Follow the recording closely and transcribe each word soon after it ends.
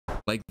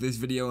Like this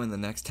video in the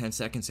next 10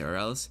 seconds or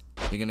else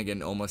you're gonna get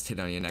an almost hit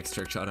on your next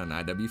trick shot on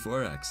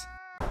IW4X.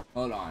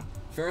 Hold on.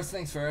 First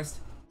things first.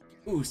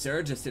 Ooh,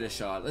 Sir just did a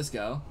shot. Let's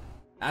go.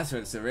 That's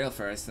what it's the real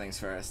first things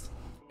first.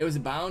 It was a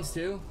bounce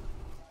too.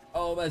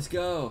 Oh, let's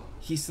go.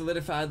 He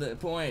solidified the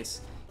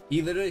points.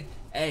 He literally,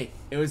 hey,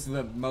 it was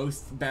the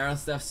most barrel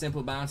stuff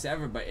simple bounce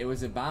ever, but it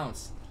was a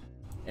bounce.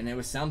 And it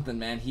was something,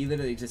 man. He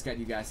literally just got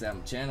you guys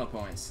some channel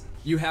points.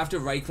 You have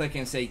to right click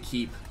and say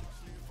keep.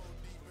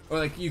 Or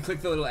like you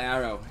click the little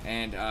arrow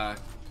and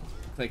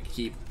click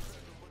keep.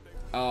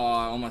 Oh,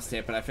 I almost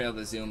hit, but I failed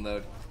the zoom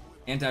load.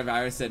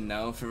 Antivirus said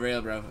no, for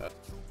real, bro.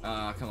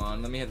 Come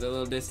on, let me hit the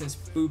little distance.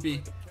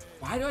 Boopy.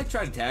 Why do I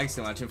try to tag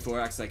so much in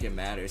 4X like it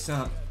matters?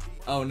 Huh?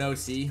 Oh no,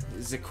 see?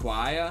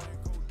 Zaquia?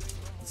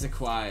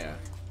 Zaquia.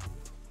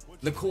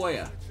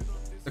 Laquoia.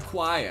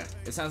 Laquia.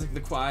 It sounds like the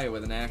choir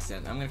with an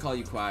accent. I'm gonna call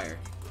you choir.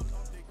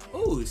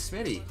 Ooh,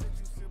 Smitty.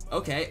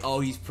 Okay. Oh,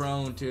 he's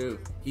prone too.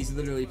 He's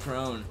literally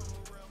prone.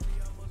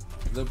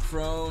 The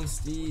prone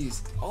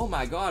steez. Oh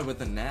my god, with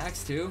the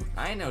knacks too?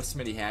 I didn't know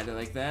Smitty had it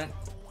like that.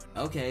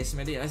 Okay,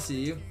 Smitty, I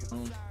see you.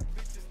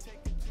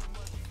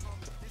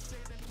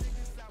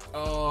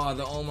 Oh,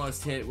 the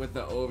almost hit with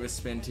the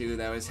overspin too.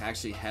 That was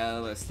actually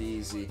hella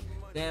steezy.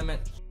 Damn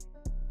it.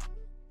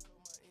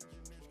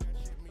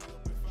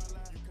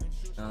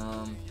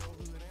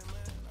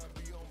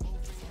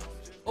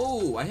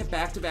 Oh, I hit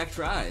back-to-back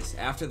tries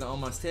after the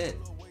almost hit.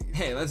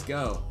 Hey, let's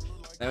go.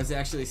 That was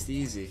actually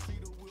steezy.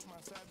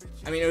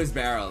 I mean, it was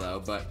barrel though,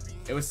 but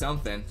it was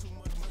something.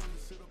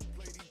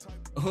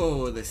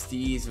 Oh, the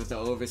steez with the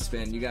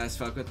overspin. You guys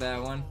fuck with that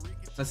one?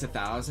 Plus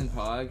 1,000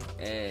 pog.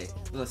 Hey,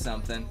 a little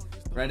something.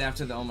 Right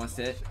after the almost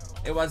hit.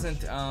 It wasn't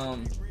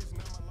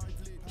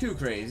too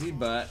crazy,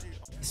 but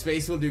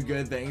Space will do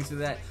good things with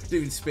that.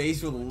 Dude,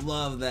 Space will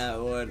love that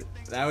one.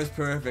 That was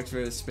perfect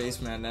for the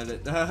Spaceman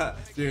edit.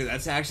 Dude,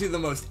 that's actually the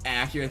most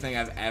accurate thing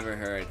I've ever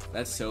heard.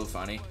 That's so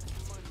funny.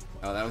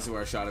 Oh, that was the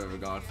worst shot I've ever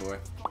gone for.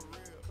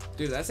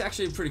 Dude, that's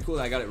actually pretty cool.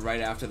 I got it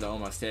right after the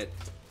almost hit.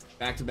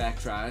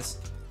 Back-to-back tries.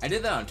 I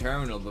did that on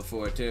Terminal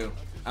before, too.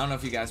 I don't know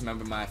if you guys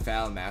remember my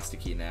foul master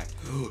key knack.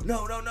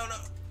 No.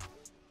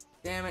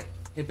 Damn it.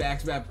 Hit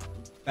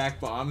back-to-back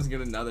bombs and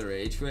get another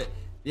rage quit.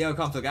 Yo,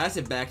 Conflict, I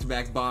said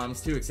back-to-back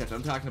bombs, too, except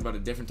I'm talking about a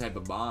different type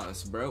of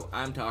bombs, bro.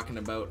 I'm talking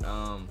about,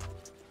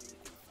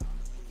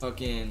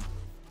 fucking...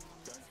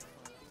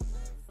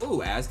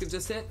 Ooh, Asga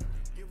just hit?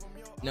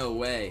 No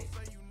way.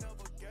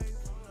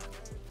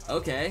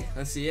 Okay,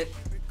 let's see it.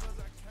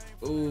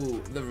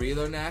 Ooh, the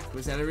reload knack.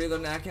 Was that a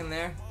reload knack in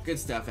there? Good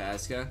stuff,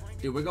 Aska.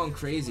 Dude, we're going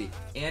crazy.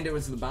 And it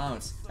was the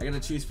bounce. I gotta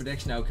choose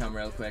prediction outcome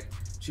real quick.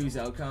 Choose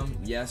outcome.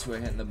 Yes, we're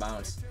hitting the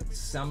bounce.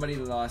 Somebody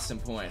lost some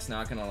points,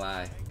 not gonna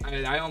lie.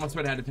 I almost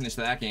would have had to finish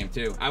that game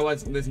too.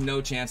 There's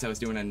no chance I was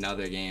doing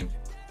another game.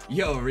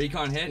 Yo,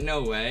 Recon hit?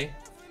 No way.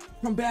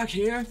 From back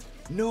here?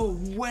 No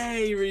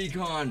way,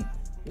 Recon.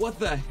 What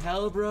the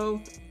hell,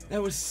 bro?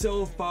 That was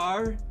so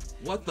far.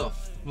 What the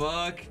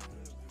fuck?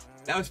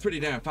 That was pretty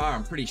damn far,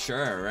 I'm pretty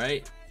sure,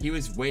 right? He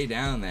was way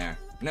down there.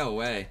 No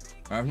way.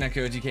 Roughneck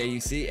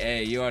OGKUC,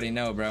 hey, you already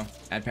know, bro.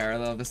 At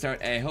parallel to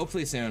start. Hey,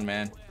 hopefully soon,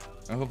 man.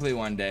 Or hopefully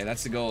one day.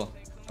 That's the goal.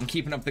 I'm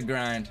keeping up the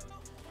grind.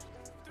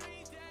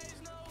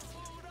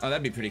 Oh,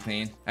 that'd be pretty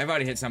clean. I've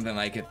already hit something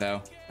like it,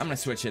 though. I'm gonna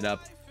switch it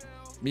up.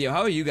 But yo,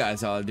 how are you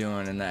guys all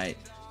doing tonight?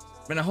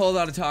 Been a whole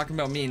lot of talking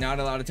about me, not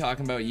a lot of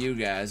talking about you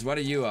guys. What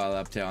are you all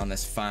up to on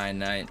this fine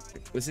night?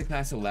 Was it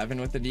class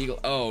 11 with the Deagle?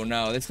 Oh,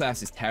 no, this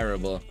class is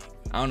terrible.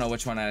 I don't know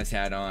which one I just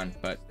had on,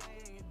 but...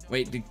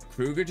 Wait, did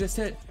Kruger just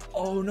hit?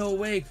 Oh, no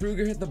way,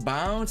 Kruger hit the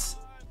bounce?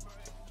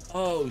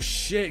 Oh,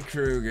 shit,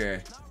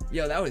 Kruger.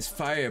 Yo, that was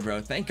fire,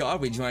 bro. Thank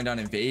God we joined on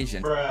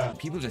Invasion. Bruh.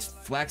 People just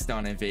flexed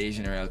on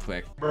Invasion real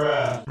quick.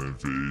 Bruh.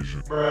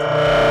 Invasion.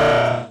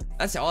 Bruh.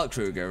 That's all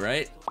Kruger,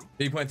 right?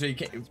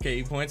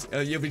 3.3k points.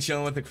 You'll be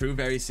chilling with the crew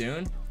very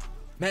soon.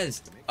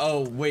 Mez.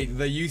 Oh, wait,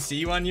 the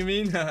UC one, you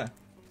mean?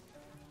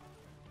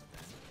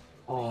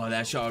 Oh,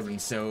 that shot would've been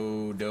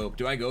so dope.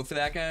 Do I go for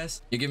that,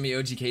 guys? You give me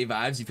OGK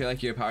vibes? You feel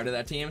like you're a part of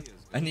that team?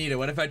 Anita,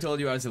 what if I told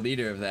you I was the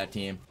leader of that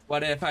team?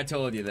 What if I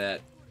told you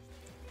that?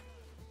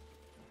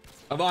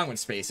 Along with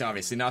Space,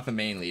 obviously, not the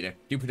main leader.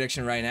 Do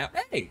prediction right now.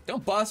 Hey,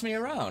 don't boss me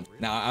around.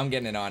 Nah, I'm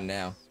getting it on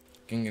now.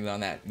 Getting it on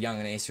that young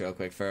and ace real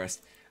quick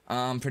first.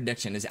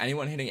 Prediction. Is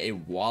anyone hitting a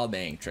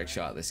wallbang trick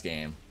shot this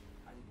game?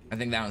 I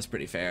think that one's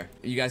pretty fair.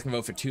 You guys can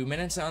vote for 2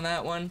 minutes on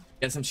that one.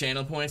 Get some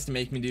channel points to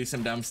make me do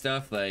some dumb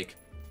stuff, like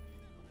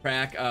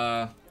crack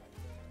a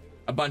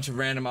bunch of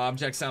random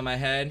objects on my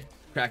head,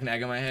 crack an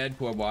egg on my head,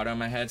 pour water on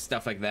my head,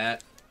 stuff like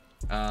that.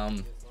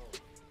 Yeah,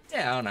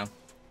 I don't know.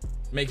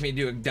 Make me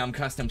do a dumb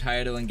custom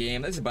title in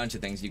game. There's a bunch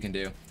of things you can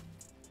do.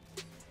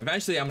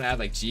 Eventually, I'm gonna add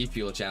like G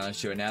Fuel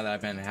challenge to it now that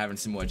I've been having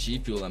some more G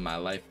Fuel in my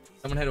life.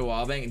 Someone hit a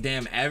wallbang.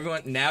 Damn,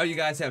 everyone. Now you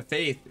guys have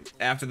faith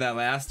after that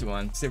last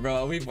one. So,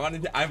 bro,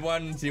 I've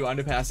wanted to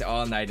underpass it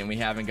all night and we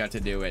haven't got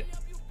to do it.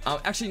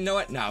 Actually, you know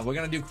what? No, we're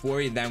gonna do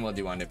quarry, then we'll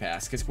do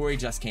underpass, because quarry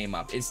just came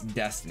up. It's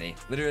destiny,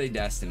 literally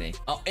destiny.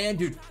 Oh, and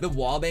dude, the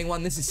wallbang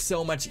one, this is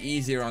so much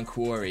easier on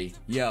quarry.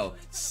 Yo,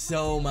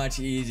 so much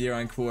easier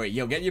on quarry.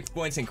 Yo, get your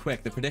points in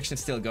quick. The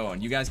prediction's still going.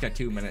 You guys got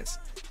 2 minutes.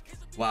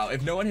 Wow,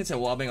 if no one hits a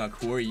wallbang on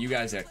quarry, you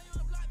guys are,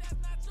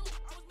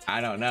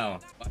 I don't know.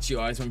 Watch you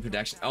always win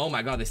prediction. Oh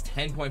my god, there's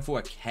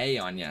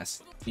 10.4k on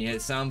yes. Can you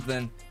hit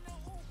something?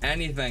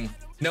 Anything?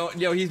 No,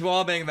 yo, he's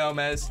wallbang though,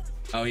 Mez.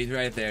 Oh, he's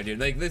right there, dude.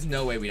 Like, there's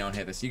no way we don't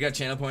hit this. You got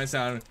channel points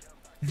on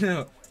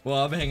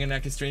wallbang and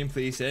next stream,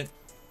 please hit.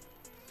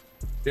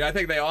 Dude, I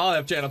think they all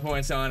have channel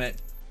points on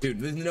it. Dude,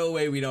 there's no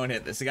way we don't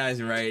hit this. The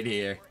guy's right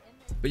here.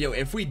 But yo,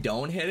 if we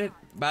don't hit it,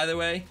 by the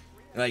way,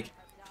 like,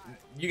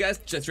 you guys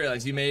just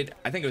realized you made,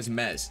 I think it was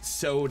Mez,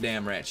 so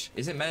damn rich.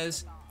 Is it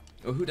Mez?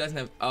 Oh, who doesn't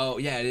have, oh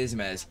yeah, it is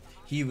Mez.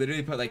 He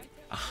literally put like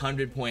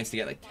 100 points to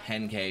get like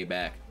 10k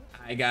back.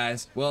 Alright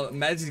guys, well,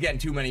 Mez is getting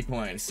too many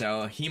points,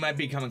 so he might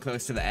be coming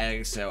close to the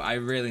egg, so I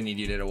really need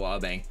you to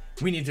wallbang.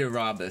 We need to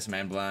rob this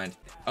man blind.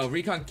 Oh,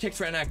 recon kicked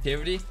for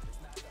inactivity?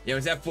 Yo,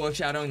 is that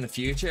foreshadowing the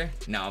future?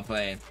 No, I'm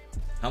playing.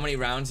 How many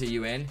rounds are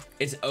you in?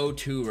 It's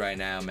 0-2 right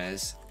now,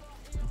 Mez.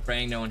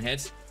 Praying no one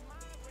hits.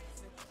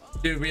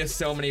 Dude, we have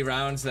so many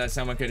rounds that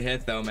someone could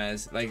hit though,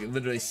 Mez. Like,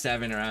 literally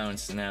 7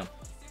 rounds now.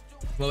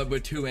 Well, we're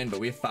 2 in, but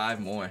we have 5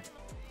 more.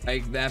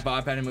 Like, that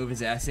bot better move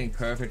his ass in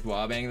perfect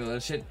wallbang, the little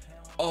shit.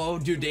 Oh,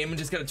 dude, Damon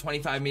just got a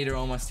 25-meter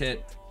almost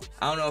hit.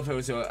 I don't know if it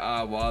was a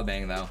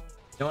wallbang, though.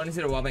 No one has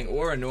hit a wallbang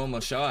or a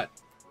normal shot,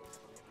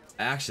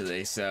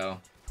 actually, so.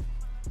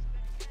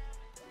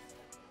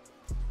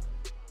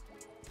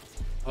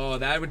 Oh,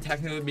 that would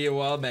technically be a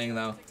wallbang,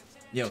 though.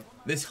 Yo,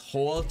 this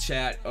whole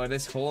chat, or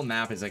this whole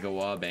map is like a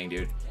wallbang,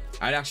 dude.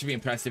 I'd actually be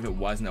impressed if it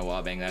wasn't a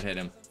wallbang that hit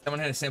him. Someone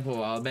had a simple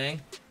wallbang.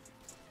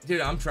 Dude,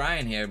 I'm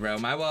trying here, bro.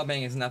 My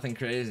wallbang is nothing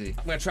crazy.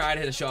 I'm gonna try to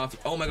hit a shot.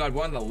 Oh my god,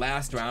 we're on the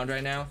last round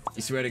right now.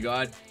 You swear to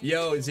god.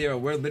 Yo, Zero,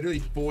 we're literally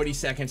 40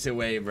 seconds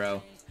away,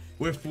 bro.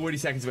 We're 40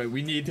 seconds away.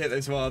 We need to hit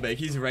this wallbang.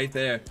 He's right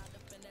there.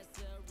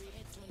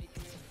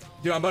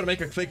 Dude, I'm about to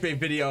make a clickbait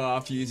video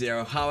off you,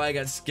 Zero. How I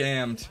got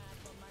scammed.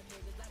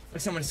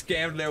 Like someone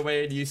scammed their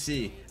way to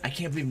UC. I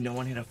can't believe no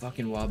one hit a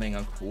fucking wallbang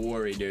on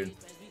quarry, dude.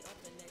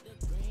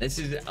 This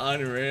is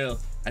unreal.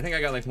 I think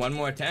I got like one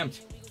more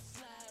attempt.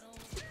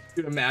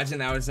 Dude, imagine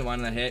that was the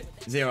one that hit.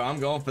 Zero, I'm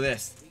going for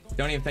this.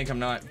 Don't even think I'm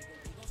not.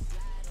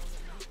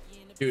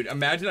 Dude,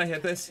 imagine I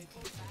hit this.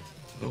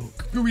 Oh,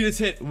 we just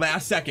hit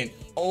last second.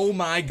 Oh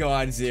my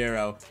god,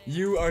 Zero.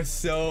 You are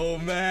so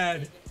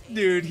mad.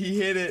 Dude, he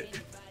hit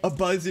it. A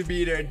buzzer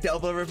beater,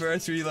 double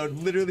reverse reload,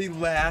 literally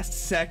last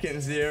second,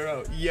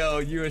 Zero. Yo,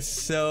 you are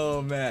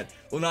so mad.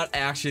 Well, not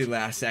actually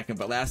last second,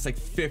 but last like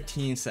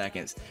 15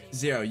 seconds.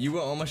 Zero, you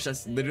were almost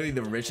just literally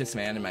the richest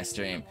man in my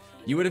stream.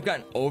 You would have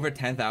gotten over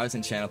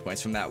 10,000 channel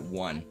points from that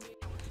one.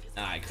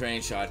 Alright,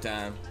 crane shot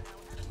time.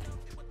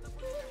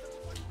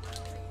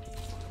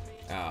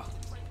 Oh,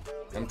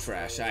 I'm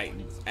trash.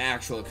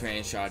 Actual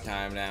crane shot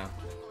time now.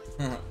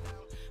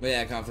 But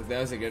yeah, Conflict,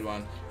 that was a good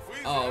one.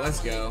 Oh, let's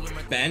go.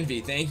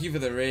 Benvy, thank you for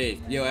the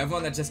raid. Yo,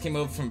 everyone that just came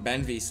over from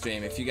Benvy's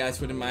stream, if you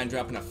guys wouldn't mind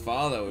dropping a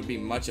follow, it would be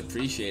much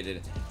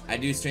appreciated. I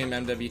do stream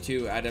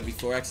MW2,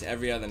 IW4X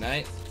every other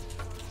night.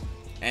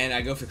 And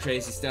I go for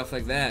crazy stuff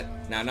like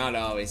that. Now, not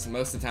always.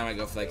 Most of the time I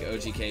go for like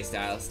OGK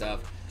style stuff.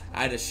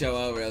 I had to show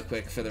out real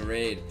quick for the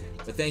raid.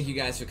 But thank you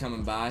guys for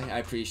coming by. I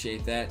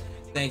appreciate that.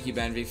 Thank you,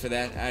 Benvy, for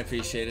that. I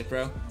appreciate it,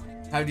 bro.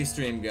 How'd your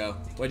stream go?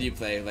 What do you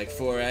play? Like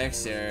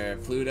 4X or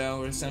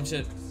Pluto or some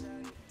shit?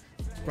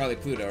 Probably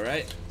Pluto,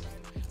 right?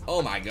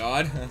 Oh my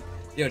god.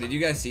 Yo, did you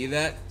guys see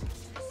that?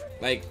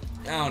 Like,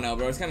 I don't know,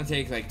 bro. It's gonna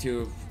take like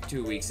two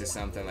weeks or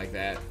something like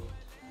that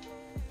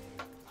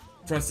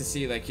for us to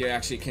see like you're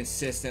actually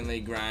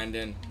consistently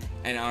grinding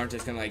and aren't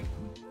just gonna like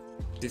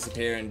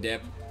disappear and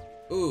dip.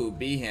 Ooh,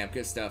 B-Hamp,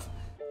 good stuff.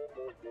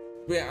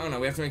 I don't know,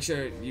 we have to make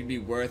sure you'd be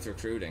worth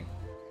recruiting.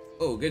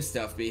 Oh, good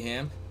stuff,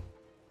 B-Hamp.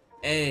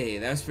 Hey,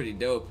 that was pretty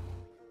dope.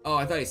 Oh,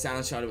 I thought he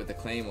silent shot it with the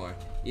claymore.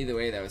 Either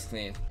way, that was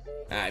clean.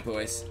 Alright,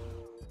 boys.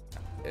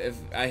 If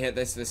I hit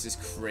this, this is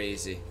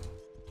crazy.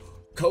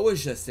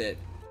 Koa's just hit.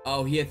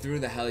 Oh, he hit through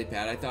the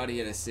helipad. I thought he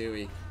hit a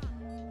Sui.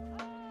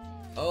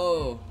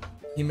 Oh,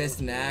 he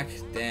missed knack.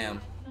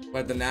 Damn.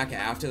 But the knack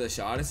after the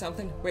shot or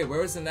something? Wait,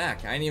 where was the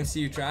knack? I didn't even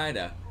see you try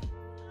to.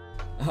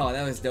 Oh,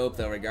 that was dope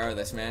though,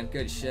 regardless, man.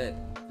 Good shit.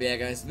 But yeah,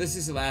 guys, this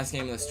is the last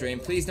game of the stream.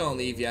 Please don't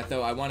leave yet,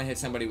 though. I want to hit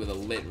somebody with a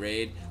lit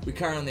raid. We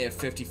currently have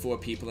 54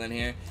 people in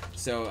here,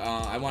 so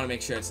I want to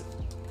make sure it's...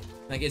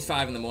 Like, it's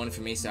 5 in the morning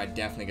for me, so I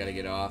definitely got to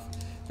get off.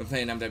 Been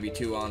playing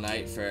MW2 all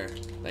night for,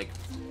 like,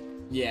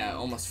 yeah,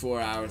 almost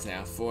 4 hours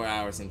now. 4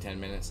 hours and 10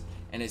 minutes.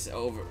 And it's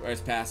over, or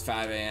it's past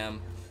 5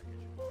 a.m.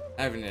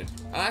 I haven't hit...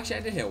 Oh, actually, I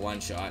did hit one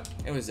shot.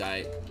 It was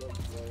aight.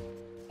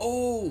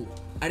 Oh!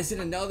 I just hit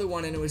another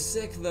one, and it was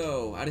sick,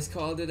 though. I just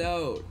called it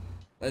out.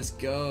 Let's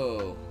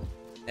go.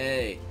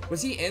 Hey,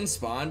 was he in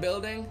spawn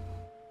building?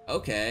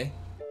 Okay.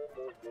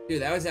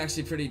 Dude, that was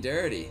actually pretty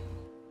dirty.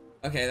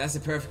 Okay, that's the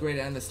perfect way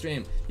to end the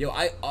stream. Yo,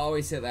 I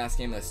always hit last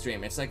game of the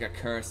stream. It's like a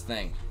cursed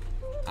thing.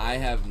 I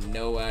have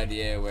no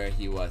idea where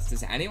he was.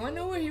 Does anyone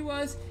know where he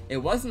was? It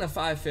wasn't a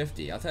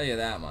 550, I'll tell you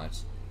that much.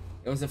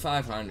 It was a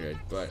 500,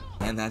 but...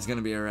 And that's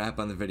gonna be a wrap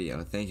on the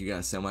video. Thank you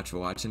guys so much for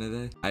watching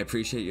today. I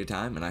appreciate your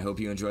time, and I hope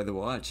you enjoyed the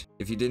watch.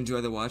 If you did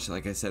enjoy the watch,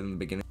 like I said in the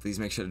beginning, please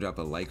make sure to drop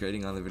a like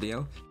rating on the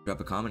video, drop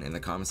a comment in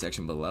the comment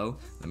section below,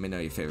 let me know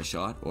your favorite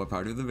shot or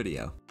part of the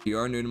video. If you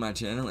are new to my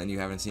channel and you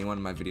haven't seen one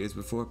of my videos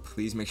before,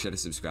 please make sure to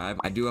subscribe.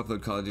 I do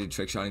upload Call of Duty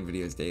trickshotting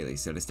videos daily,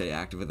 so to stay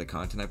active with the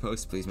content I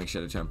post, please make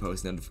sure to turn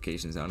post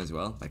notifications on as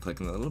well by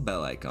clicking the little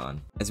bell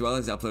icon. As well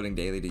as uploading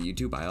daily to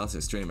YouTube, I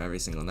also stream every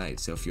single night,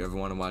 so if you ever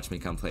want to watch me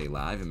come play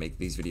live and make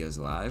these videos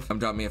live, come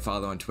drop me a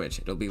follow on Twitch.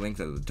 It'll be linked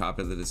at the top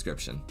of the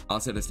description.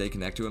 Also, to stay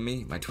connected with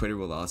me, my Twitter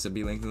will also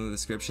be linked in the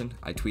description.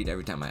 I tweet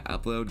every time I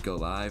upload, go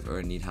live,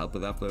 or need help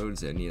with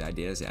uploads, or need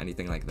ideas, or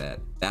anything like that.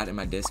 That and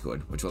my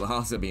Discord, which will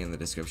also be in the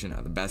description,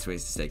 are the best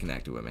ways to stay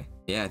connected with me.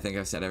 Yeah, I think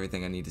I've said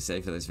everything I need to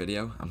say for this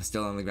video. I'm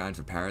still on the grind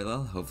for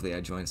Parallel. Hopefully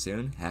I join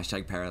soon.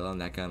 Hashtag Parallel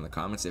NECA in the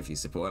comments if you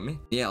support me.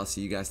 Yeah, I'll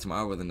see you guys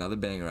tomorrow with another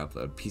banger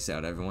upload. Peace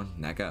out, everyone.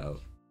 NECA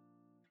out.